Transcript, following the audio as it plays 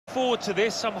Forward to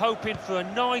this, I'm hoping for a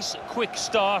nice, quick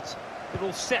start.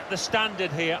 It'll set the standard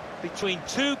here between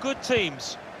two good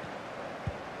teams.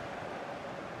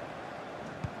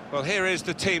 Well, here is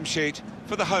the team sheet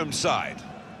for the home side.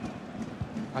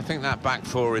 I think that back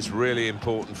four is really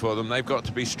important for them. They've got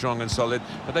to be strong and solid,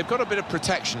 but they've got a bit of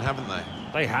protection, haven't they?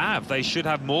 They have. They should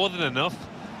have more than enough.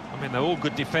 I mean, they're all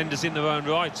good defenders in their own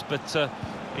rights, but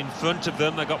in front of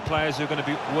them, they've got players who are going to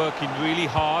be working really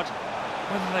hard.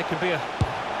 Whether they can be a...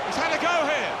 He's had a go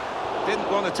here!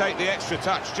 Didn't want to take the extra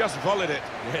touch, just volleyed it.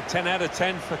 Yeah, 10 out of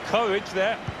 10 for courage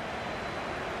there.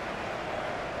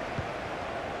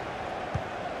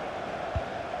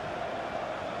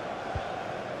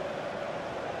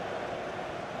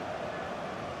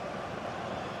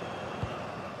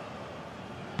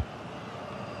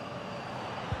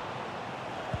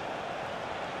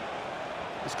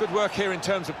 It's good work here in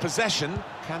terms of possession.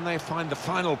 Can they find the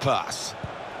final pass?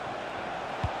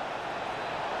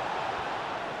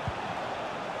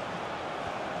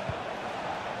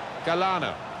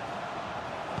 Galano.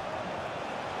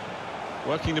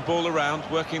 Working the ball around,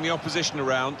 working the opposition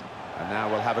around. And now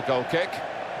we'll have a goal kick.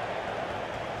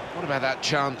 What about that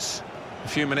chance a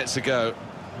few minutes ago?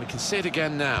 We can see it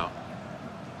again now.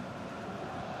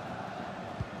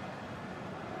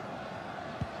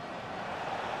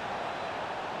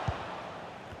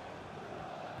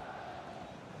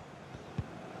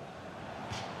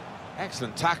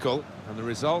 Excellent tackle, and the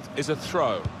result is a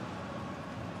throw.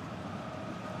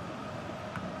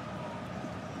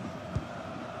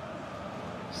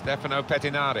 Stefano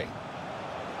Pettinari.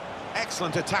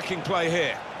 Excellent attacking play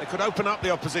here. They could open up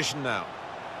the opposition now.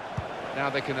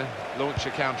 Now they can launch a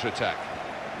counter-attack.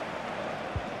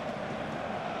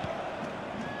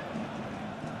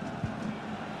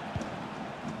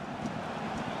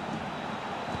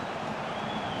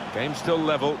 Game still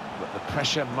level, but the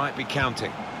pressure might be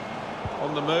counting.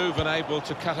 On the move and able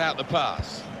to cut out the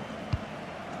pass.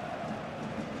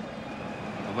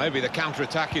 Well, maybe the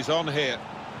counter-attack is on here.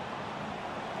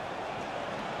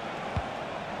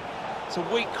 It's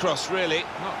a weak cross, really,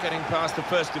 not getting past the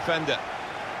first defender.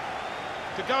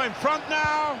 To go in front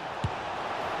now.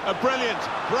 A brilliant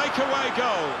breakaway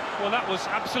goal. Well, that was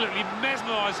absolutely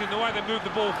mesmerising, the way they moved the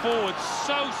ball forward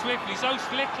so swiftly, so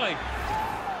slickly.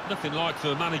 Nothing like for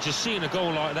a manager seeing a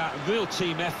goal like that. Real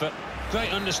team effort.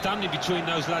 Great understanding between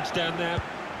those lads down there.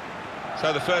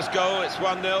 So the first goal, it's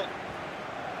 1-0.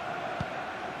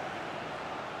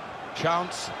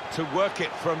 Chance to work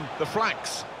it from the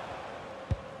flanks.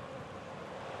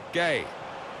 Gay.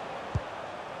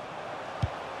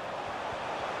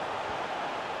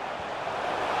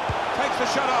 Takes the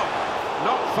shot off.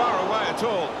 Not far away at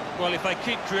all. Well, if they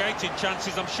keep creating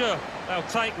chances, I'm sure they'll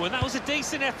take one. That was a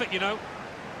decent effort, you know.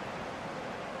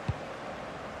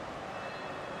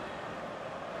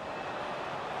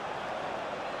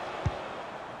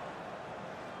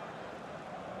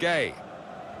 Gay.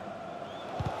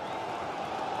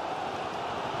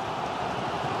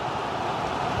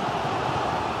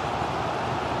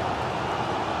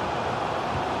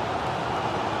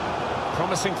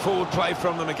 Promising forward play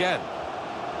from them again.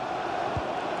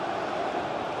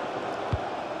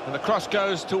 And the cross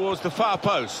goes towards the far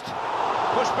post.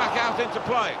 Push back out into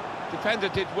play. Defender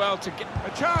did well to get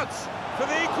a chance for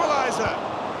the equaliser.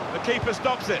 The keeper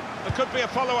stops it. There could be a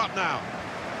follow-up now.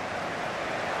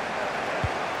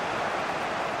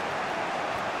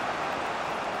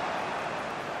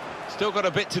 Still got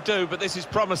a bit to do, but this is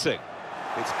promising.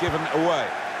 It's given away.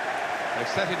 They've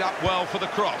set it up well for the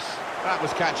cross. That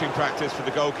was catching practice for the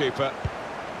goalkeeper.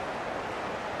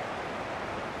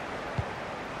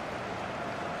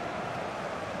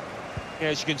 Yeah,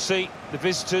 as you can see, the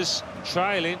visitors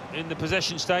trailing in the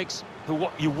possession stakes. But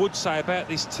what you would say about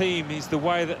this team is the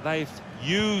way that they've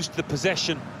used the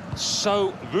possession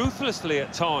so ruthlessly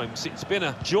at times. It's been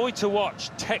a joy to watch.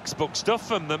 Textbook stuff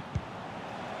from them.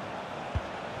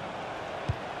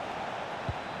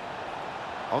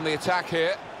 On the attack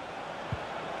here.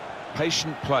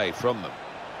 Patient play from them.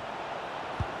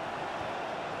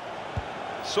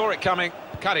 Saw it coming,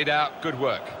 cut it out, good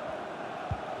work.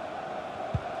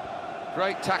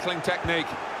 Great tackling technique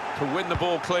to win the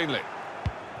ball cleanly.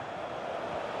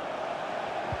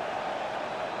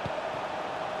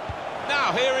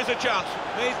 Now here is a chance,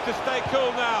 needs to stay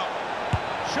cool now.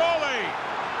 Surely!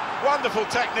 Wonderful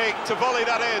technique to volley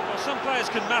that in. Well, some players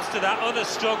can master that, others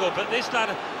struggle, but this lad,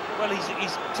 well,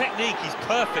 his technique is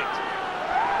perfect.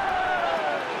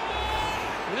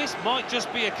 This might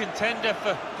just be a contender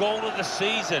for goal of the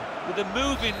season. With a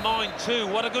move in mind too,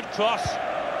 what a good cross.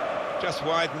 Just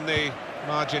widen the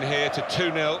margin here to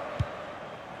 2-0.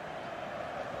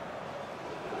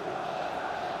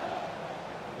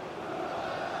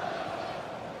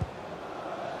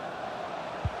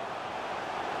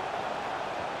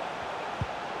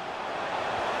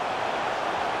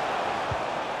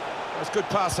 good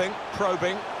passing,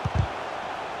 probing.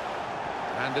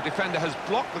 And the defender has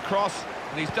blocked the cross,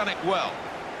 and he's done it well.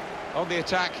 On the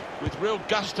attack with real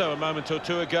gusto a moment or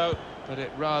two ago, but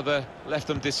it rather left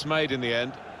them dismayed in the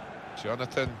end.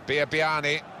 Jonathan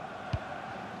Biabiany.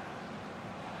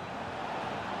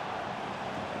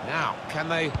 Now, can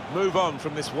they move on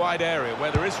from this wide area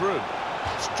where there is room?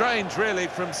 Strange, really,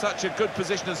 from such a good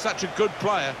position and such a good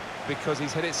player, because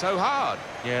he's hit it so hard.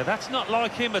 Yeah, that's not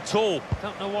like him at all.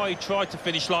 Don't know why he tried to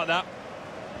finish like that.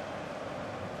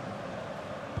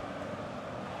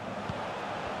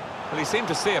 Well, he seemed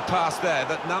to see a pass there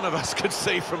that none of us could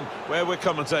see from where we're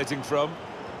commentating from.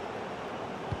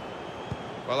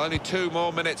 Well, only 2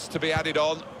 more minutes to be added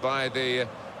on by the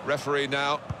referee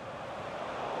now.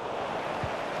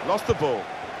 Lost the ball.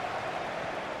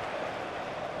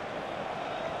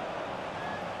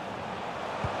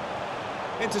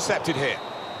 Intercepted here.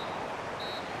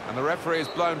 And the referee is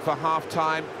blown for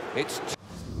half-time. It's...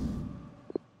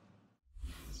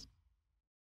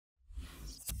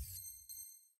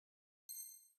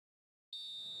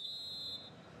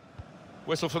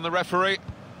 Whistle from the referee,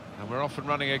 and we're off and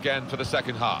running again for the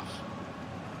second half.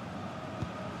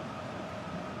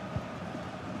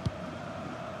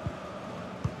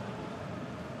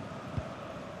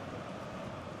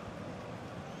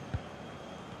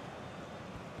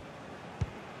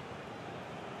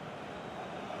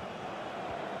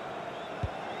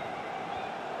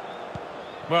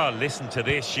 Well, listen to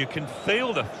this. You can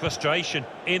feel the frustration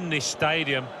in this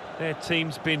stadium. Their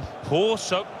team's been poor,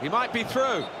 so... He might be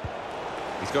through.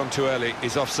 He's gone too early.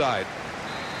 He's offside.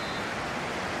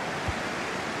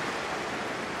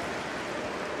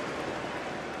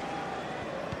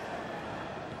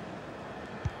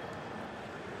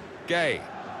 Gay.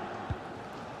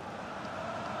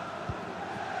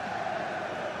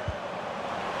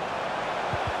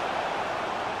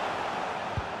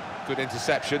 Good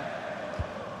interception.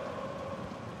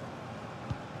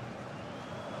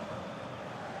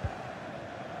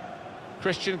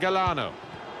 Christian Galano.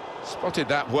 Spotted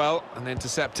that well and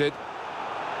intercepted.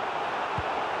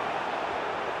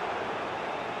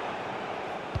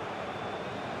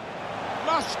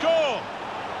 Must score!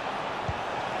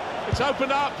 It's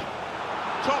opened up.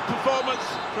 Top performance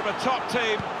from a top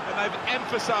team, and they've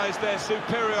emphasised their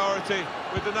superiority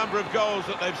with the number of goals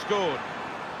that they've scored.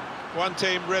 One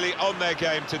team really on their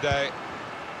game today,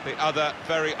 the other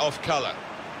very off colour.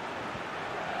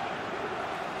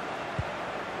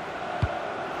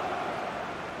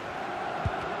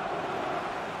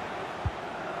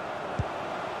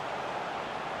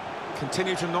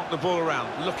 Continue to knock the ball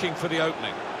around, looking for the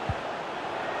opening.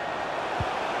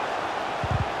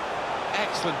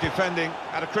 Excellent defending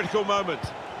at a critical moment.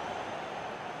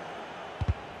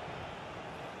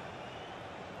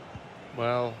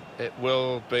 Well, it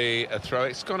will be a throw.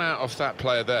 It's gone out off that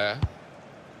player there.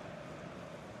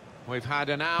 We've had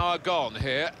an hour gone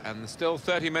here, and still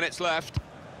 30 minutes left.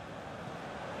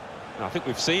 I think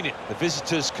we've seen it. The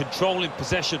visitors controlling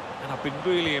possession, and I've been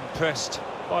really impressed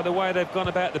by the way they've gone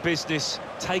about the business,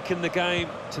 taken the game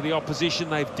to the opposition.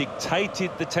 They've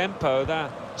dictated the tempo. They're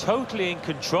totally in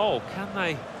control. Can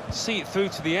they see it through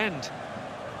to the end?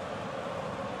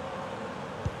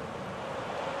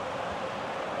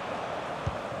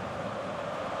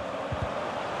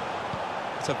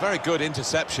 It's a very good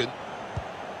interception.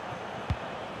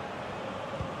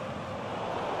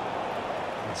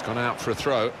 It's gone out for a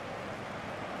throw.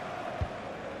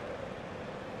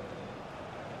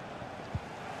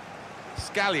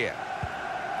 Scalia.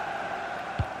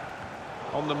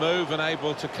 On the move and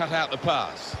able to cut out the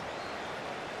pass.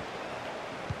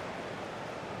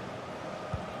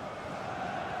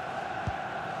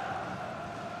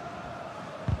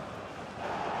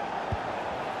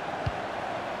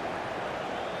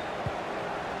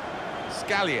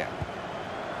 Scalia.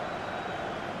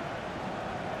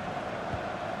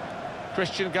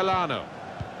 Christian Galano.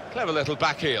 Clever little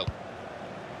back heel.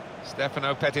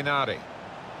 Pettinari.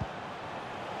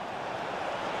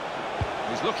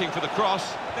 He's looking for the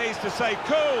cross. Needs to say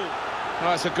cool. Oh,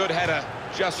 that's a good header,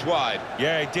 just wide.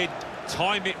 Yeah, he did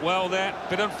time it well there.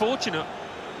 Bit unfortunate.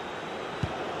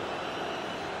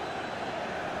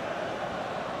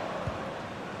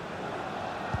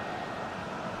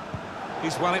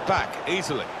 He's won it back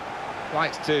easily.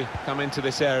 Likes to come into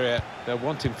this area. They'll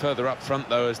want him further up front,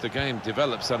 though, as the game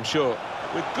develops, I'm sure.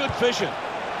 With good vision.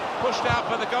 Pushed out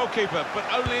by the goalkeeper, but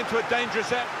only into a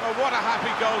dangerous end. Oh, what a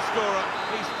happy goal scorer.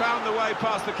 He's found the way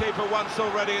past the keeper once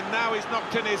already, and now he's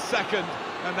knocked in his second,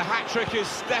 and the hat-trick is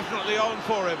definitely on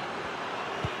for him.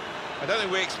 I don't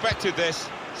think we expected this.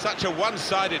 Such a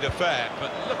one-sided affair,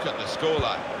 but look at the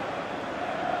scoreline.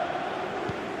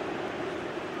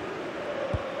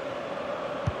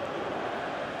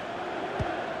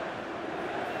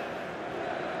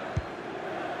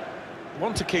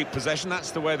 Want to keep possession,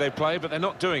 that's the way they play, but they're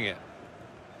not doing it.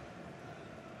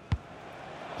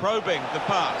 Probing the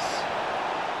pass.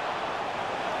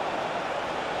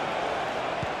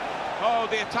 Oh,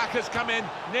 the attackers come in,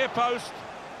 near post.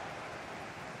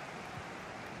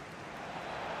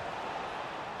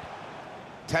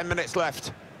 "10 minutes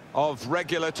left of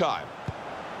regular time.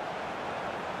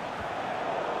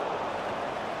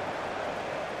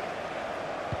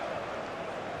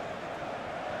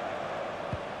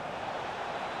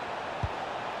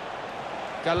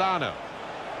 Galano.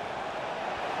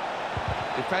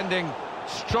 Defending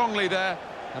strongly there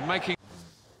and making...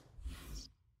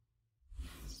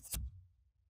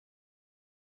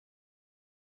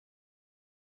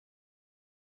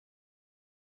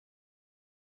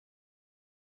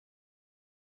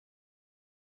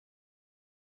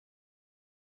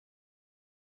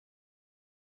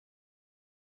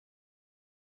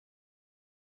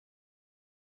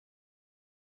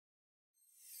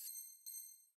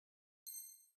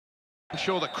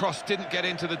 Sure that cross didn't get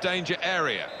into the danger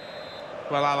area.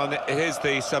 Well, Alan, here's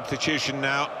the substitution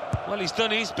now. Well, he's done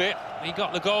his bit. He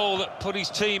got the goal that put his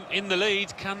team in the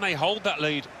lead. Can they hold that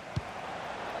lead?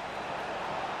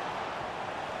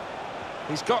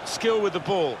 He's got skill with the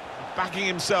ball, backing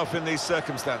himself in these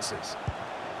circumstances.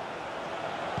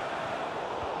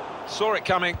 Saw it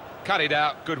coming, cut it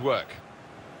out, good work.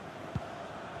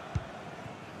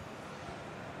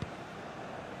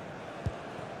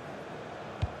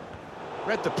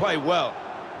 Read the play well.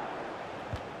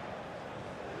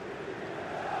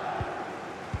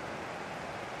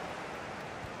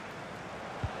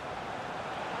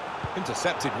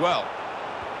 Intercepted well.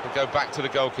 We'll go back to the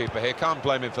goalkeeper here, can't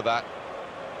blame him for that.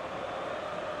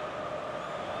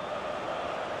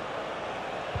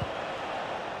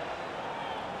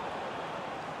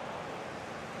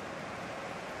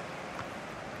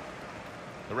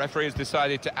 The referee has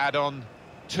decided to add on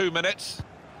 2 minutes.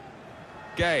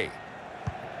 Gay.